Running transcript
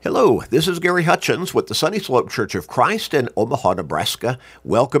Hello, this is Gary Hutchins with the Sunny Slope Church of Christ in Omaha, Nebraska.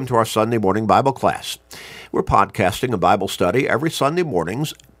 Welcome to our Sunday morning Bible class. We're podcasting a Bible study every Sunday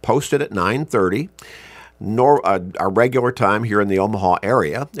mornings, posted at 9:30, our regular time here in the Omaha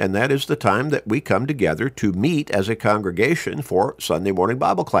area, and that is the time that we come together to meet as a congregation for Sunday morning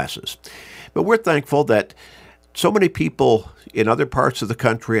Bible classes. But we're thankful that so many people in other parts of the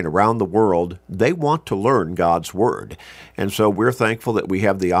country and around the world, they want to learn God's Word. And so we're thankful that we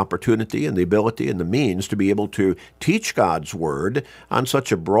have the opportunity and the ability and the means to be able to teach God's Word on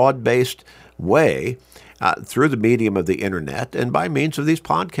such a broad-based way through the medium of the internet and by means of these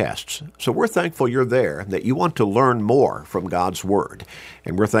podcasts. So we're thankful you're there, that you want to learn more from God's Word.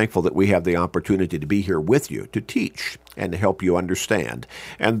 And we're thankful that we have the opportunity to be here with you to teach and to help you understand,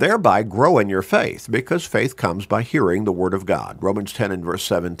 and thereby grow in your faith, because faith comes by hearing the Word of God. Romans 10 and verse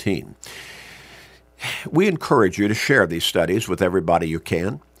 17. We encourage you to share these studies with everybody you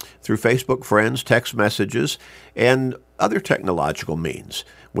can through Facebook friends, text messages, and other technological means,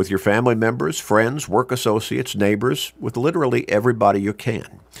 with your family members, friends, work associates, neighbors, with literally everybody you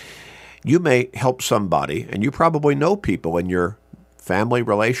can. You may help somebody, and you probably know people in your family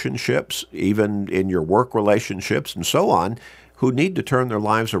relationships, even in your work relationships, and so on, who need to turn their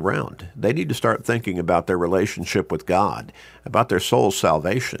lives around. They need to start thinking about their relationship with God, about their soul's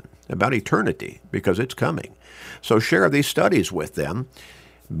salvation, about eternity, because it's coming. So share these studies with them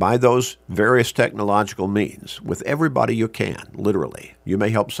by those various technological means, with everybody you can, literally. You may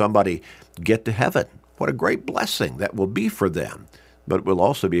help somebody get to heaven. What a great blessing that will be for them, but it will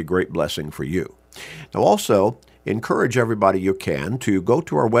also be a great blessing for you. Now also, encourage everybody you can to go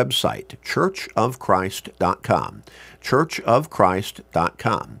to our website, churchofchrist.com,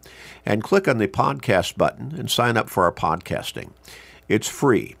 churchofchrist.com, and click on the podcast button and sign up for our podcasting. It's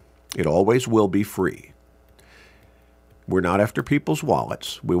free. It always will be free. We're not after people's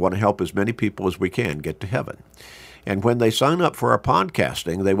wallets. We want to help as many people as we can get to heaven. And when they sign up for our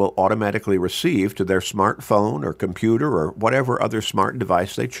podcasting, they will automatically receive to their smartphone or computer or whatever other smart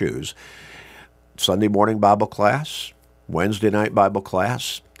device they choose, Sunday morning Bible class, Wednesday night Bible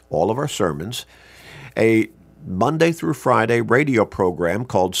class, all of our sermons, a Monday through Friday radio program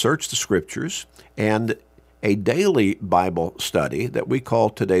called Search the Scriptures, and a daily Bible study that we call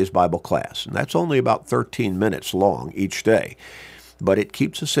Today's Bible Class. And that's only about 13 minutes long each day. But it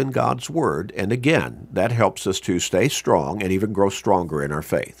keeps us in God's Word, and again, that helps us to stay strong and even grow stronger in our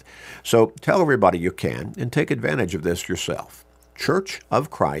faith. So tell everybody you can, and take advantage of this yourself.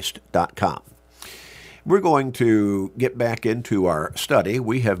 churchofchrist.com. We're going to get back into our study.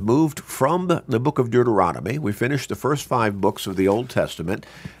 We have moved from the book of Deuteronomy. We finished the first 5 books of the Old Testament,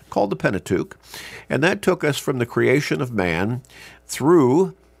 called the Pentateuch, and that took us from the creation of man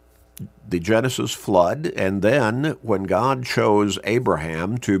through the Genesis flood, and then when God chose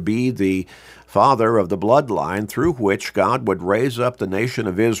Abraham to be the father of the bloodline through which God would raise up the nation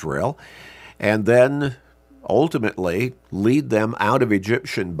of Israel, and then ultimately lead them out of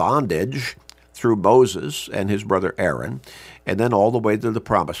Egyptian bondage through Moses and his brother Aaron, and then all the way to the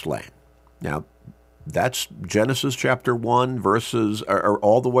Promised Land. Now, that's Genesis chapter 1, verses, or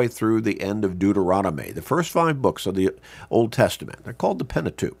all the way through the end of Deuteronomy. The first 5 books of the Old Testament. They're called the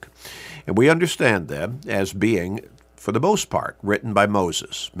Pentateuch. And we understand them as being, for the most part, written by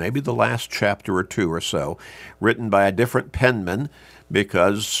Moses. Maybe the last chapter or 2 or so, written by a different penman,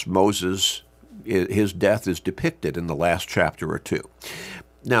 because Moses, his death is depicted in the last chapter or 2.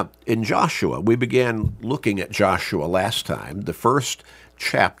 Now, in Joshua, we began looking at Joshua last time, the first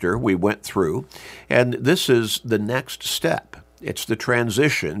chapter we went through, and this is the next step. It's the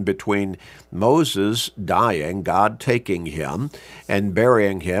transition between Moses dying, God taking him and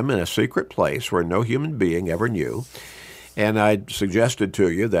burying him in a secret place where no human being ever knew. And I suggested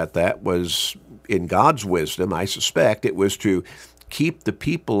to you that that was, in God's wisdom, I suspect it was to keep the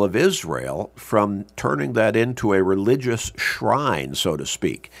people of Israel from turning that into a religious shrine, so to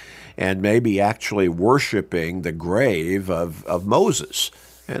speak, and maybe actually worshiping the grave of Moses.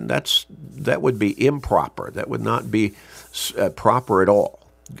 And that would be improper. That would not be proper at all.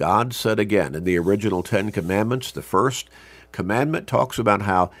 God said again in the original 10 Commandments, the first commandment talks about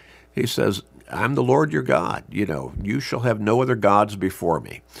how he says, I'm the Lord your God. You shall have no other gods before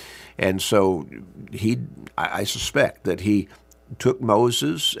me. And so I suspect that he took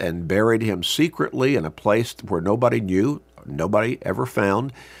Moses and buried him secretly in a place where nobody knew, nobody ever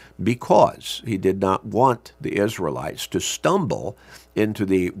found, because he did not want the Israelites to stumble into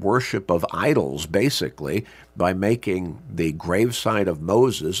the worship of idols, basically, by making the gravesite of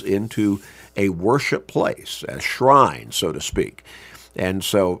Moses into a worship place, a shrine, so to speak. And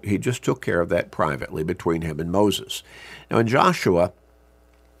so he just took care of that privately between him and Moses. Now in Joshua,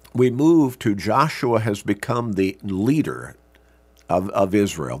 we move to Joshua has become the leader of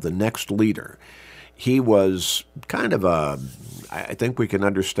Israel, the next leader. He was kind of I think we can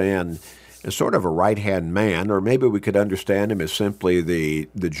understand, as sort of a right-hand man, or maybe we could understand him as simply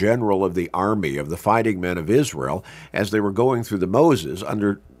the general of the army of the fighting men of Israel as they were going through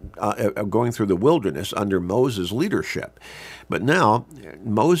going through the wilderness under Moses' leadership. But now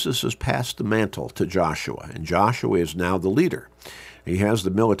Moses has passed the mantle to Joshua, and Joshua is now the leader. He has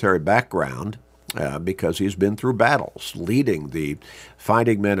the military background because he's been through battles, leading the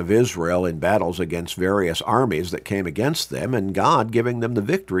fighting men of Israel in battles against various armies that came against them, and God giving them the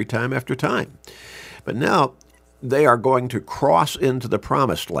victory time after time. But now they are going to cross into the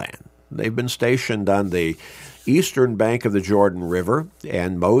Promised Land. They've been stationed on the eastern bank of the Jordan River,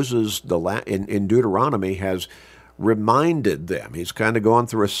 and Moses in Deuteronomy has reminded them. He's kind of gone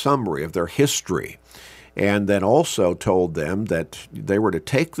through a summary of their history, and then also told them that they were to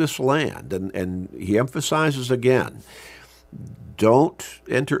take this land. And he emphasizes again, don't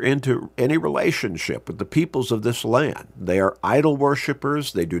enter into any relationship with the peoples of this land. They are idol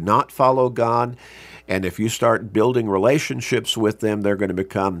worshipers. They do not follow God. And if you start building relationships with them, they're going to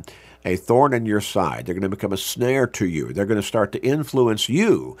become a thorn in your side. They're going to become a snare to you. They're going to start to influence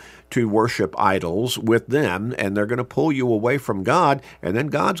you to worship idols with them, and they're going to pull you away from God, and then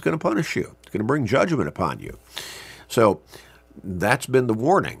God's going to punish you. It's going to bring judgment upon you. So that's been the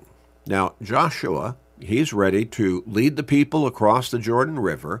warning. Now, Joshua, he's ready to lead the people across the Jordan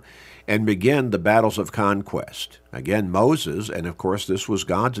River and begin the battles of conquest. Again, Moses, and of course this was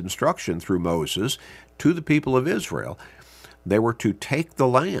God's instruction through Moses to the people of Israel, they were to take the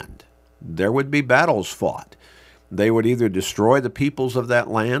land. There would be battles fought. They would either destroy the peoples of that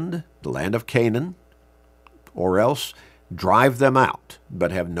land, the land of Canaan, or else drive them out,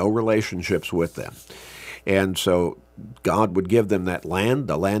 but have no relationships with them. And so God would give them that land,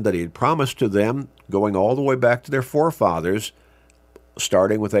 the land that he had promised to them, going all the way back to their forefathers,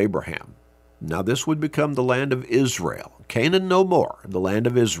 starting with Abraham. Now this would become the land of Israel. Canaan no more, the land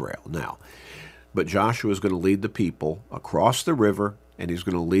of Israel now. But Joshua is going to lead the people across the river, and he's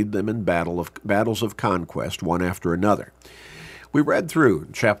going to lead them in battles of conquest, one after another. We read through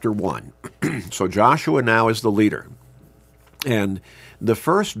chapter 1. So Joshua now is the leader. And the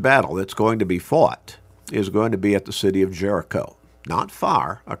first battle that's going to be fought is going to be at the city of Jericho, not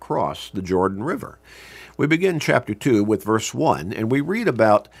far across the Jordan River. We begin chapter 2 with verse 1, and we read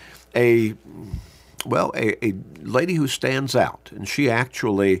about a lady who stands out. And she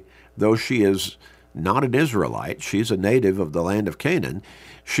actually, though she is not an Israelite, she's a native of the land of Canaan,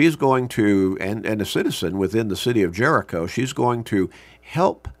 she's going to, and a citizen within the city of Jericho, she's going to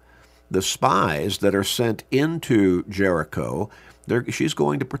help the spies that are sent into Jericho. She's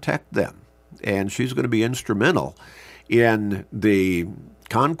going to protect them, and she's going to be instrumental in the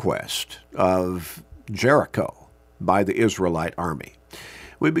conquest of Jericho by the Israelite army.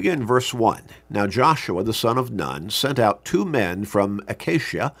 We begin verse 1. Now Joshua the son of Nun sent out 2 men from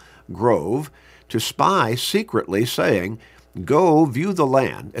Acacia Grove to spy secretly, saying, Go view the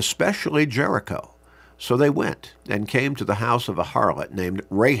land, especially Jericho. So they went and came to the house of a harlot named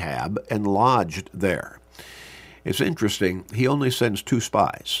Rahab and lodged there. It's interesting, he only sends 2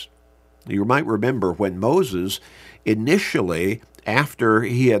 spies. You might remember when Moses initially, after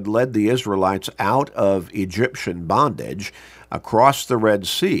he had led the Israelites out of Egyptian bondage across the Red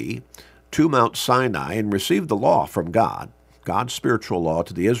Sea to Mount Sinai and received the law from God, God's spiritual law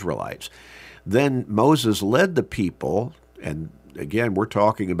to the Israelites, then Moses led the people, and again, we're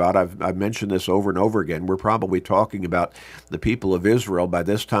talking about, I've mentioned this over and over again, we're probably talking about the people of Israel by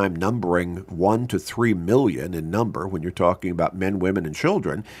this time numbering 1 to 3 million in number when you're talking about men, women, and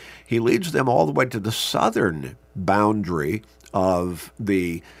children. He leads them all the way to the southern boundary of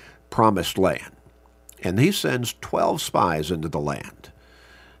the Promised Land. And he sends 12 spies into the land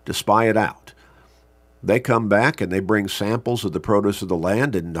to spy it out. They come back and they bring samples of the produce of the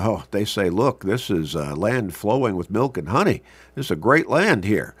land, and they say, look, this is a land flowing with milk and honey. This is a great land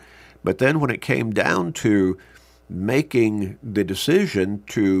here. But then when it came down to making the decision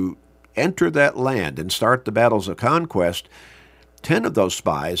to enter that land and start the battles of conquest, 10 of those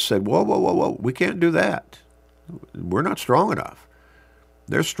spies said, whoa, we can't do that. We're not strong enough.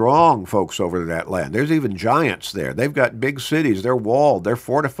 There's strong folks over that land. There's even giants there. They've got big cities. They're walled. They're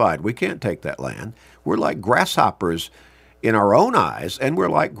fortified. We can't take that land. We're like grasshoppers in our own eyes, and we're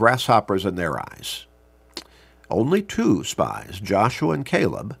like grasshoppers in their eyes. Only 2 spies, Joshua and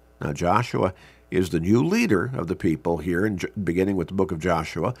Caleb. Now, Joshua is the new leader of the people here, beginning with the book of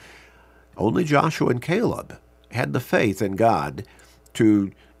Joshua. Only Joshua and Caleb had the faith in God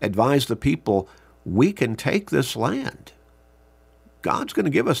to advise the people, we can take this land. God's going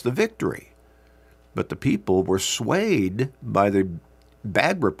to give us the victory. But the people were swayed by the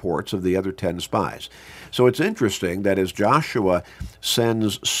bad reports of the other 10 spies. So it's interesting that as Joshua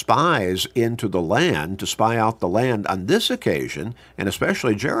sends spies into the land to spy out the land on this occasion, and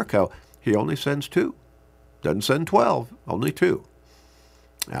especially Jericho, he only sends 2. Doesn't send 12, only 2.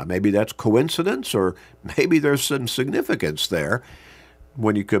 Maybe that's coincidence, or maybe there's some significance there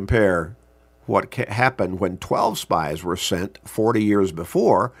when you compare what happened when 12 spies were sent 40 years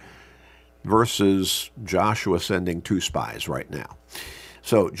before versus Joshua sending 2 spies right now.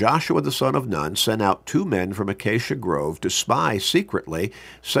 So Joshua the son of Nun sent out 2 men from Acacia Grove to spy secretly,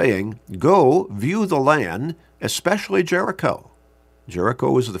 saying, "Go view the land, especially Jericho."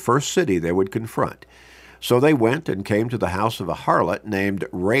 Jericho was the first city they would confront. So they went and came to the house of a harlot named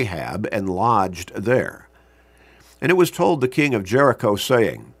Rahab and lodged there. And it was told the king of Jericho,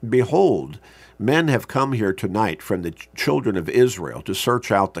 saying, "Behold, men have come here tonight from the children of Israel to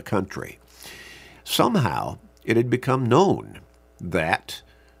search out the country." Somehow it had become known that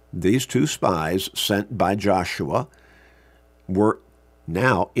these 2 spies sent by Joshua were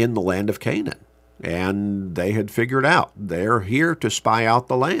now in the land of Canaan, and they had figured out they're here to spy out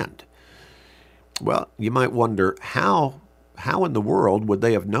the land. Well, you might wonder, how in the world would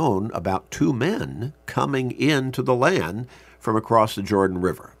they have known about 2 men coming into the land from across the Jordan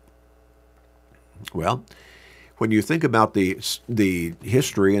River? Well, when you think about the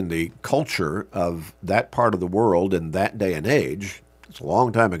history and the culture of that part of the world in that day and age, it's a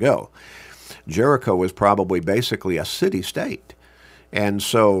long time ago, Jericho was probably basically a city-state. And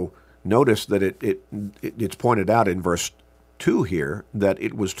so notice that it's pointed out in verse 2 here that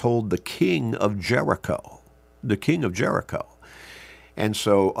it was told the king of Jericho, the king of Jericho. And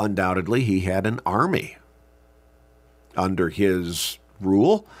so undoubtedly he had an army under his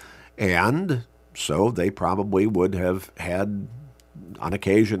rule, and so they probably would have had, on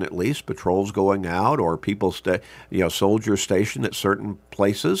occasion at least, patrols going out, or people, soldiers stationed at certain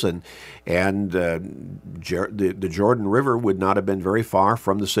places, and the Jordan River would not have been very far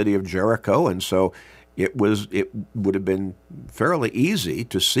from the city of Jericho, and so it would have been fairly easy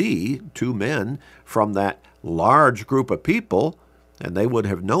to see 2 men from that large group of people, and they would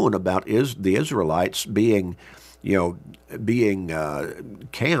have known about the Israelites being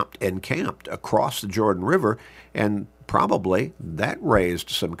camped across the Jordan River, and probably that raised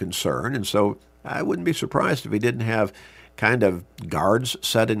some concern. And so I wouldn't be surprised if he didn't have kind of guards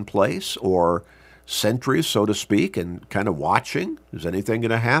set in place, or sentries, so to speak, and kind of watching. Is anything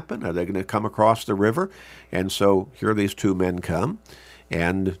going to happen? Are they going to come across the river? And so here these 2 men come,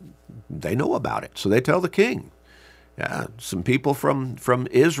 and they know about it. So they tell the king, some people from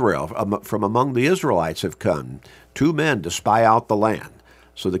Israel, from among the Israelites have come, 2 men to spy out the land.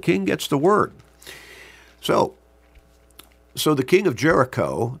 So the king gets the word. So the king of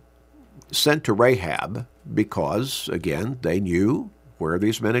Jericho sent to Rahab because, again, they knew where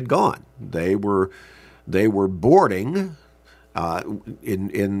these men had gone. They were boarding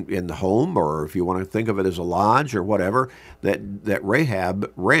in the home, or if you want to think of it as a lodge or whatever, that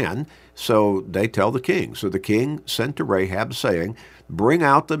Rahab ran. So they tell the king. So the king sent to Rahab, saying, "Bring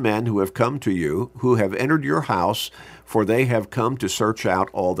out the men who have come to you, who have entered your house, for they have come to search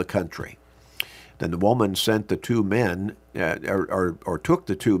out all the country." Then the woman sent the 2 men, or took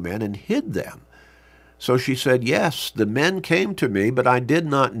the 2 men and hid them. So she said, "Yes, the men came to me, but I did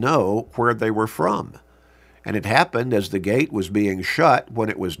not know where they were from. And it happened as the gate was being shut when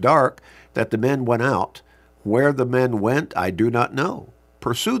it was dark that the men went out. Where the men went, I do not know.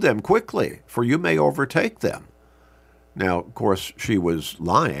 Pursue them quickly, for you may overtake them." Now, of course, she was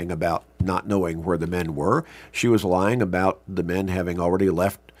lying about not knowing where the men were. She was lying about the men having already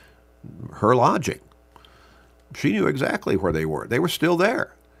left her lodging. She knew exactly where they were. They were still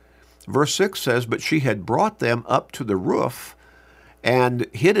there. Verse 6 says, "But she had brought them up to the roof and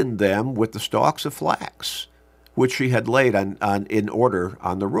hidden them with the stalks of flax, which she had laid in order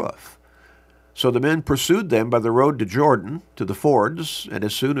on the roof. So the men pursued them by the road to Jordan, to the fords, and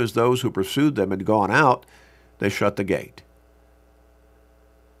as soon as those who pursued them had gone out, they shut the gate."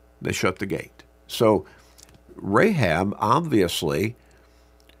 They shut the gate. So Rahab obviously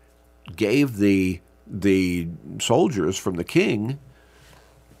gave the soldiers from the king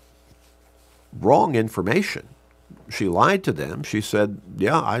wrong information. She lied to them. She said,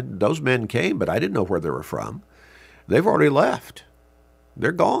 those men came, but I didn't know where they were from. They've already left.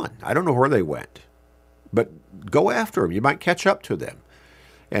 They're gone. I don't know where they went. But go after them. You might catch up to them.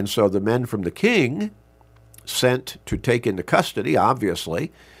 And so the men from the king sent to take into custody,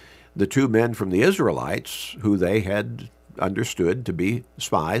 obviously, the 2 men from the Israelites who they had understood to be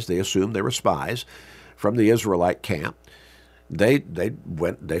spies. They assumed they were spies from the Israelite camp.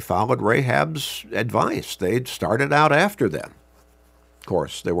 They followed Rahab's advice. They started out after them. Of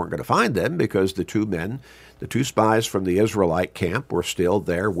course, they weren't going to find them because the two spies from the Israelite camp were still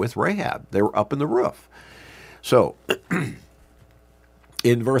there with Rahab. They were up in the roof. So,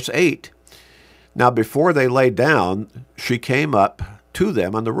 in verse 8, now before they lay down, she came up to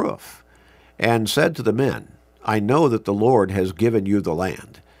them on the roof and said to the men, I know that the Lord has given you the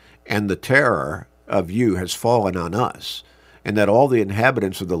land, and the terror of you has fallen on us, and that all the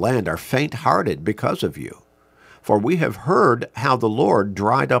inhabitants of the land are faint-hearted because of you. For we have heard how the Lord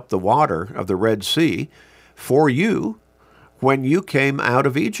dried up the water of the Red Sea for you when you came out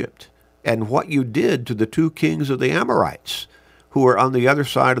of Egypt, and what you did to the two kings of the Amorites, who were on the other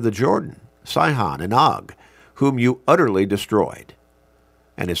side of the Jordan, Sihon and Og, whom you utterly destroyed.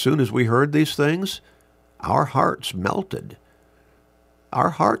 And as soon as we heard these things, our hearts melted. Our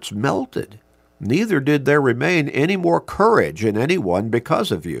hearts melted. Neither did there remain any more courage in anyone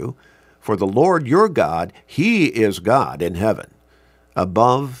because of you, for the Lord your God, he is God in heaven,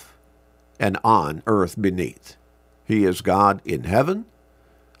 above and on earth beneath. He is God in heaven,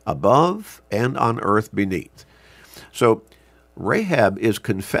 above and on earth beneath. So Rahab is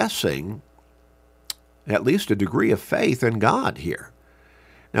confessing at least a degree of faith in God here.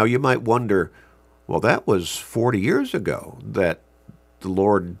 Now you might wonder, well, that was 40 years ago that the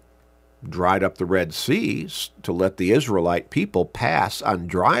Lord dried up the Red Sea to let the Israelite people pass on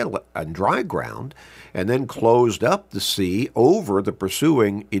dry ground, and then closed up the sea over the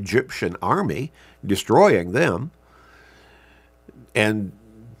pursuing Egyptian army, destroying them. And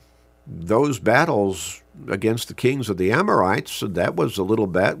those battles against the kings of the Amorites, that was a little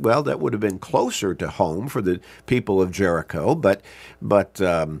bit, well, that would have been closer to home for the people of Jericho, but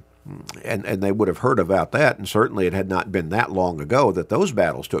they would have heard about that, and certainly it had not been that long ago that those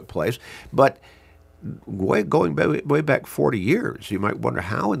battles took place. But going way back 40 years, you might wonder,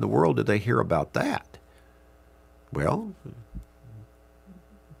 how in the world did they hear about that? Well,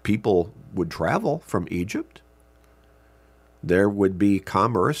 people would travel from Egypt. There would be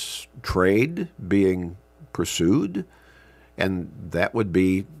commerce, trade being pursued, and that would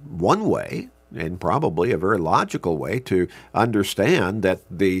be one way, and probably a very logical way, to understand that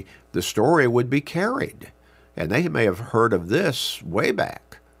the story would be carried. And they may have heard of this way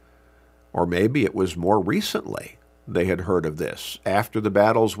back. Or maybe it was more recently they had heard of this, after the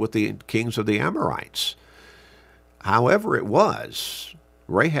battles with the kings of the Amorites. However it was,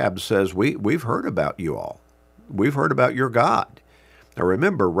 Rahab says, we've heard about you all. We've heard about your God. Now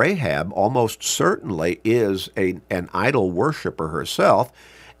remember, Rahab almost certainly is an idol worshiper herself,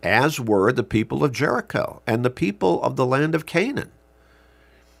 as were the people of Jericho and the people of the land of Canaan.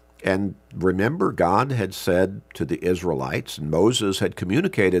 And remember, God had said to the Israelites, and Moses had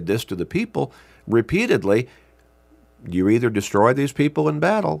communicated this to the people repeatedly, you either destroy these people in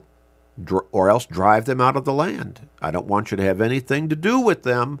battle or else drive them out of the land. I don't want you to have anything to do with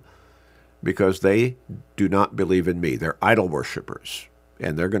them because they do not believe in me. They're idol worshipers,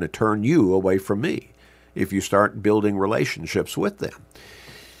 and they're going to turn you away from me if you start building relationships with them.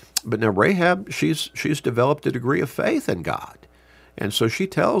 But now Rahab, she's developed a degree of faith in God. And so she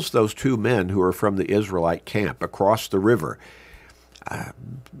tells those two men who are from the Israelite camp across the river,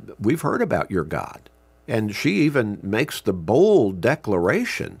 we've heard about your God. And she even makes the bold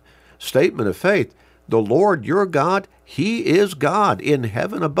declaration, statement of faith, the Lord your God, he is God in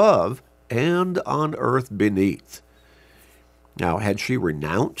heaven above and on earth beneath. Now, had she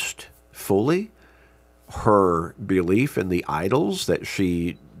renounced fully her belief in the idols that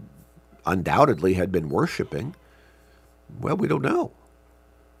she undoubtedly had been worshiping? Well, we don't know.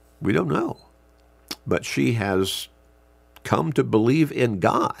 We don't know. But she has come to believe in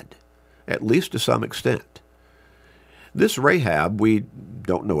God, at least to some extent. This Rahab, we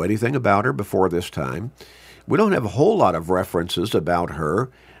don't know anything about her before this time. We don't have a whole lot of references about her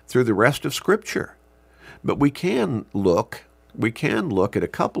through the rest of Scripture. But we can look at a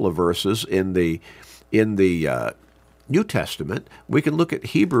couple of verses in the New Testament. We can look at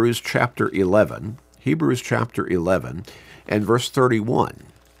Hebrews chapter 11 and verse 31.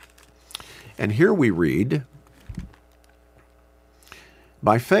 And here we read,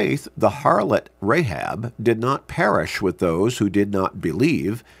 by faith the harlot Rahab did not perish with those who did not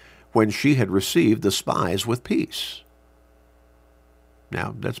believe when she had received the spies with peace.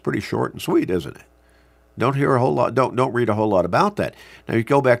 Now, that's pretty short and sweet, isn't it? Don't hear a whole lot, don't read a whole lot about that. Now you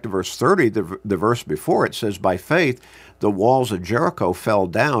go back to verse 30, the verse before, it says, by faith the walls of Jericho fell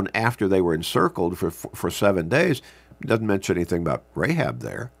down after they were encircled for 7 days. It doesn't mention anything about Rahab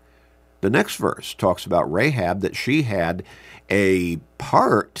there. The next verse talks about Rahab, that she had a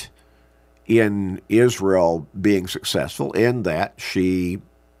part in Israel being successful in that she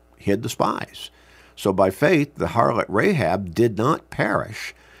hid the spies. So by faith, the harlot Rahab did not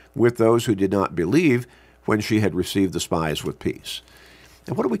perish with those who did not believe when she had received the spies with peace.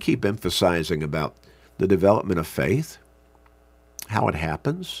 And what do we keep emphasizing about the development of faith? How it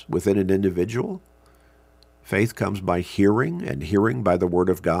happens within an individual? Faith comes by hearing, and hearing by the Word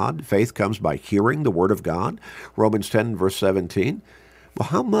of God. Faith comes by hearing the Word of God. Romans 10, verse 17. Well,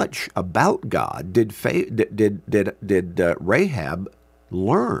 how much about God did Rahab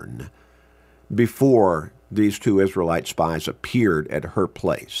learn before these two Israelite spies appeared at her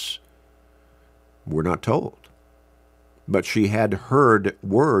place? We're not told. But she had heard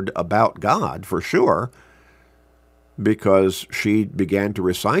word about God for sure, because she began to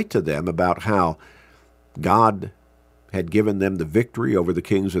recite to them about how God had given them the victory over the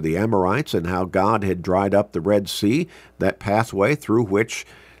kings of the Amorites, and how God had dried up the Red Sea, that pathway through which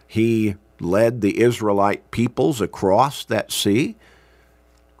he led the Israelite peoples across that sea.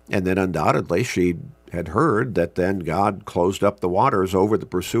 And then undoubtedly she had heard that then God closed up the waters over the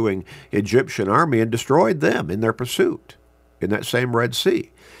pursuing Egyptian army and destroyed them in their pursuit in that same Red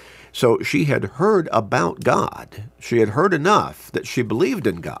Sea. So she had heard about God. She had heard enough that she believed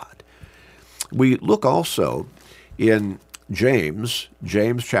in God. We look also in James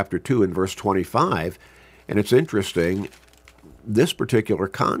chapter 2 and verse 25, and it's interesting, this particular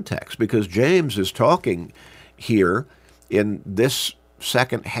context, because James is talking here in this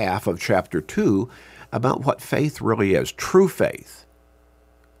second half of chapter 2 about what faith really is, true faith,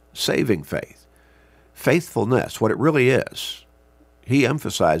 saving faith, faithfulness, what it really is. He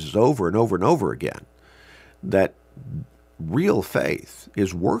emphasizes over and over and over again that real faith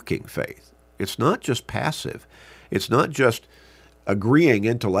is working faith. It's not just passive. It's not just agreeing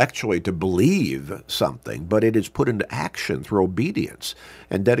intellectually to believe something, but it is put into action through obedience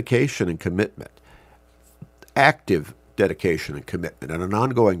and dedication and commitment. Active dedication and commitment on an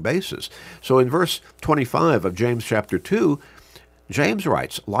ongoing basis. So in verse 25 of James chapter 2, James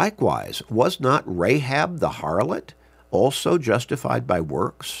writes, "Likewise, was not Rahab the harlot also justified by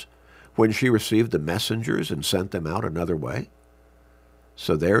works when she received the messengers and sent them out another way?"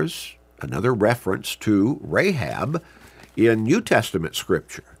 So there's another reference to Rahab in New Testament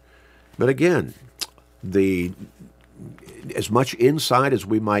scripture. But again, as much insight as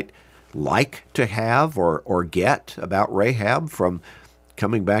we might like to have or get about Rahab from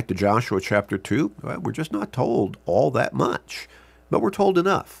coming back to Joshua chapter 2, well, we're just not told all that much. But we're told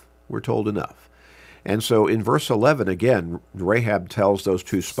enough. We're told enough. And so in verse 11, again, Rahab tells those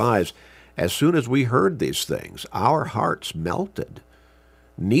two spies, "As soon as we heard these things, our hearts melted.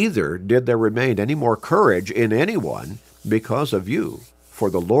 Neither did there remain any more courage in anyone because of you. For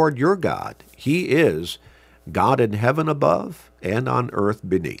the Lord your God, he is God in heaven above and on earth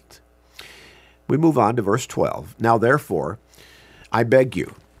beneath." We move on to verse 12. "Now therefore, I beg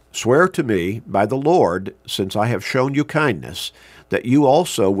you, swear to me by the Lord, since I have shown you kindness, that you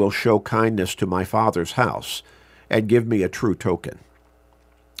also will show kindness to my father's house, and give me a true token.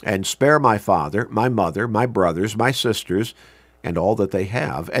 And spare my father, my mother, my brothers, my sisters, and all that they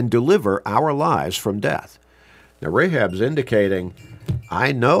have, and deliver our lives from death." Now Rahab's indicating,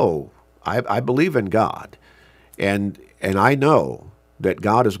 I know, I believe in God, and I know that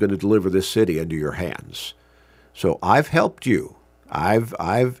God is going to deliver this city into your hands. So I've helped you.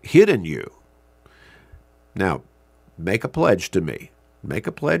 I've hidden you. Now, make a pledge to me. Make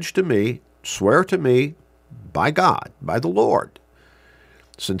a pledge to me. Swear to me by God, by the Lord,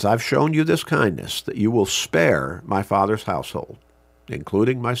 since I've shown you this kindness, that you will spare my father's household,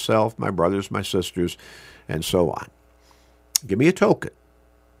 including myself, my brothers, my sisters, and so on. Give me a token.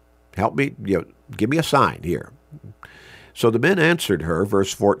 Help me, give me a sign here. So the men answered her,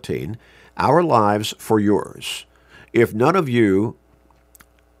 verse 14, "Our lives for yours. If none of you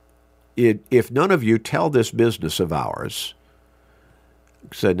tell this business of ours,"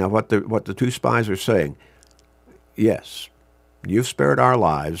 said, now what the two spies are saying, yes, you've spared our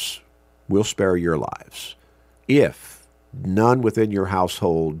lives, we'll spare your lives, if none within your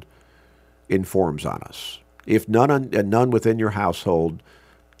household informs on us. If none within your household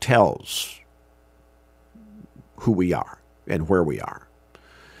tells who we are and where we are.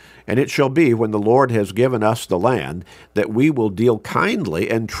 And it shall be, when the Lord has given us the land, that we will deal kindly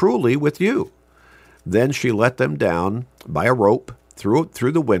and truly with you." Then she let them down by a rope through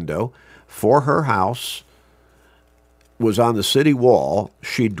the window, for her house was on the city wall.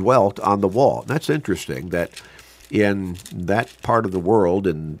 She dwelt on the wall. And that's interesting that in that part of the world,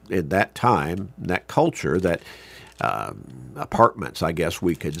 in that time, in that culture, that apartments, I guess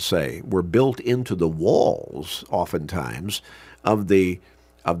we could say, were built into the walls, oftentimes, of the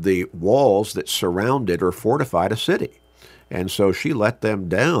of the walls that surrounded or fortified a city. And so she let them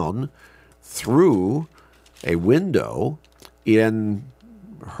down through a window in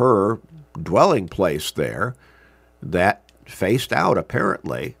her dwelling place there that faced out,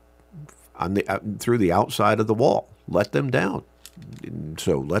 apparently, on the through the outside of the wall. Let them down.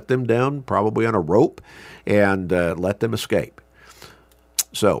 So let them down, probably on a rope, and let them escape.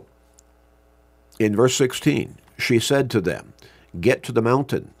 So, in verse 16, she said to them, "Get to the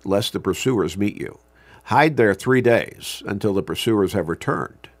mountain, lest the pursuers meet you. Hide there 3 days until the pursuers have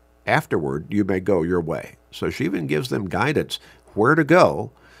returned. Afterward, you may go your way." So she even gives them guidance where to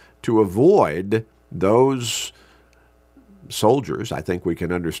go to avoid those soldiers, I think we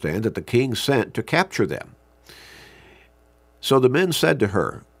can understand, that the king sent to capture them. So the men said to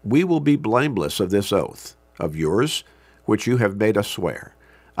her, "We will be blameless of this oath of yours, which you have made us swear.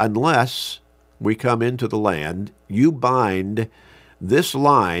 Unless we come into the land, you bind this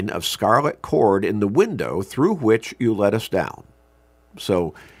line of scarlet cord in the window through which you let us down."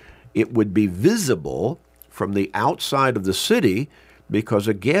 So it would be visible from the outside of the city because,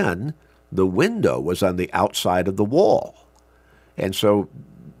 again, the window was on the outside of the wall. And so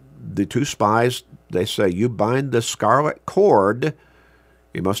the two spies, they say, "You bind the scarlet cord."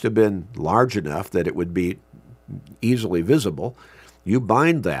 It must have been large enough that it would be easily visible. You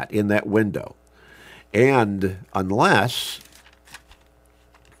bind that in that window. And unless,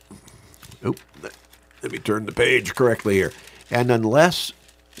 let me turn the page correctly here. And unless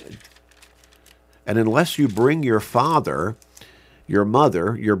you bring your father, your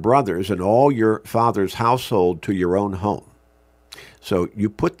mother, your brothers, and all your father's household to your own home. So you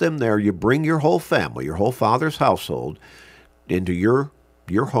put them there, you bring your whole family, your whole father's household into your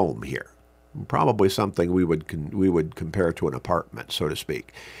home here. Probably something we would compare to an apartment, so to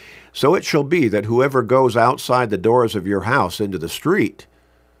speak. "So it shall be that whoever goes outside the doors of your house into the street,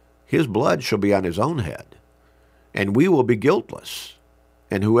 his blood shall be on his own head, and we will be guiltless.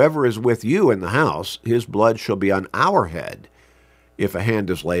 And whoever is with you in the house, his blood shall be on our head, if a hand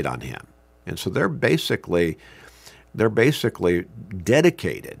is laid on him." And so they're basically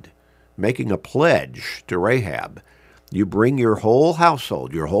dedicated, making a pledge to Rahab. You bring your whole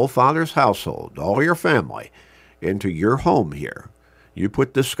household, your whole father's household, all your family, into your home here. You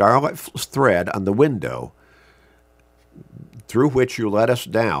put the scarlet thread on the window through which you let us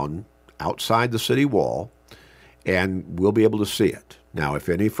down outside the city wall, and we'll be able to see it. Now, if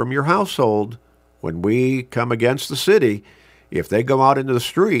any from your household, when we come against the city, if they go out into the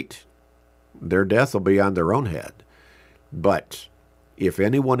street, their death will be on their own head. But if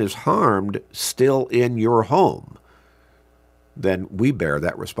anyone is harmed still in your home, then we bear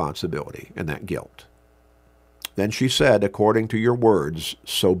that responsibility and that guilt. Then she said, "According to your words,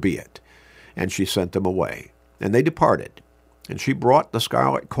 so be it." And she sent them away. And they departed. And she brought the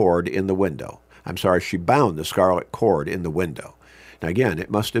scarlet cord in the window. She bound the scarlet cord in the window. Now again, it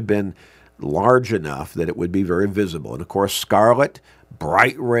must have been large enough that it would be very visible. And of course, scarlet,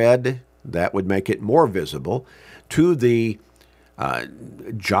 bright red, that would make it more visible to the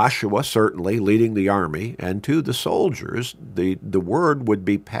Joshua, certainly leading the army, and to the soldiers. The word would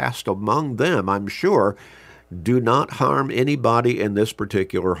be passed among them, I'm sure, do not harm anybody in this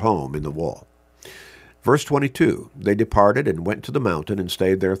particular home in the wall. Verse 22, they departed and went to the mountain and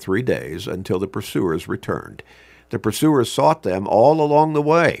stayed there 3 days until the pursuers returned. The pursuers sought them all along the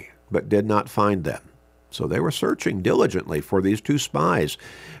way, but did not find them. So they were searching diligently for these two spies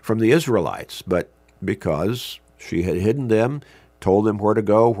from the Israelites, but because she had hidden them, told them where to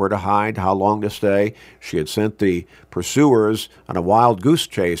go, where to hide, how long to stay, she had sent the pursuers on a wild goose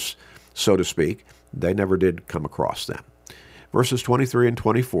chase, so to speak, they never did come across them. Verses 23 and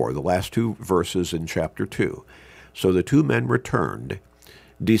 24, the last two verses in chapter 2. So the two men returned,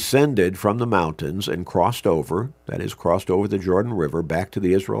 descended from the mountains, and crossed over, that is, crossed over the Jordan River, back to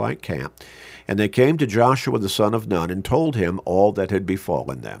the Israelite camp. And they came to Joshua the son of Nun, and told him all that had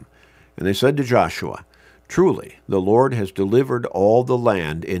befallen them. And they said to Joshua, "Truly, the Lord has delivered all the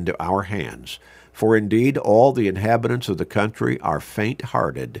land into our hands. For indeed all the inhabitants of the country are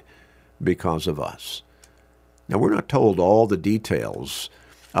faint-hearted because of us." Now, we're not told all the details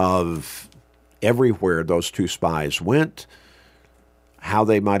of everywhere those two spies went, how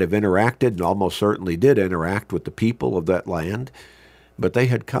they might have interacted, and almost certainly did interact with the people of that land, but they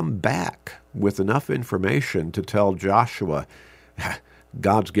had come back with enough information to tell Joshua,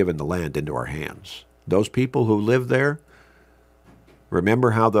 God's given the land into our hands. Those people who live there,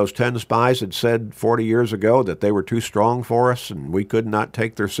 remember how those 10 spies had said 40 years ago that they were too strong for us and we could not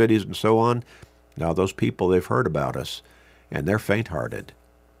take their cities and so on? Now those people, they've heard about us, and they're faint-hearted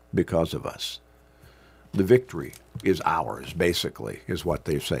because of us. The victory is ours, basically, is what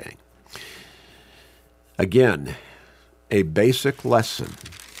they're saying. Again, a basic lesson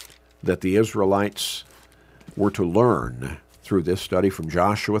that the Israelites were to learn through this study from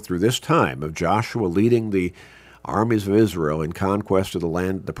Joshua, through this time of Joshua leading the armies of Israel in conquest of the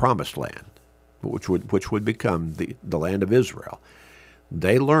land, the promised land, which would become the land of Israel.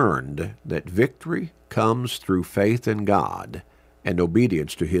 They learned that victory comes through faith in God and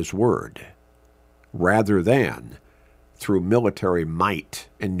obedience to His word, rather than through military might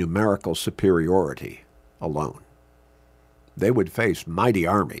and numerical superiority alone. They would face mighty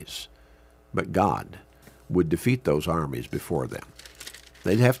armies, but God would defeat those armies before them.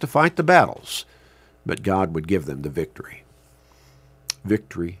 They'd have to fight the battles, but God would give them the victory.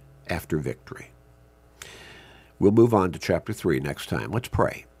 Victory after victory. We'll move on to chapter 3 next time. Let's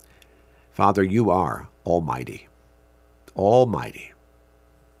pray. Father, you are almighty. Almighty.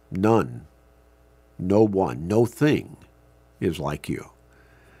 None, no one, no thing is like you.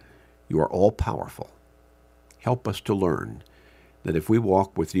 You are all-powerful. Help us to learn that if we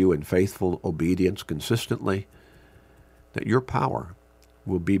walk with you in faithful obedience consistently, that your power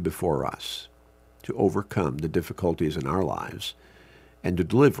will be before us to overcome the difficulties in our lives and to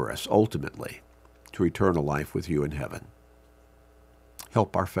deliver us ultimately to eternal life with you in heaven.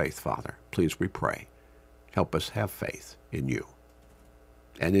 Help our faith, Father. Please, we pray. Help us have faith in you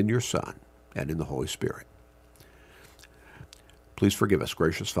and in your Son and in the Holy Spirit. Please forgive us,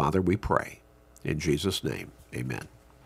 gracious Father, we pray. In Jesus' name, amen.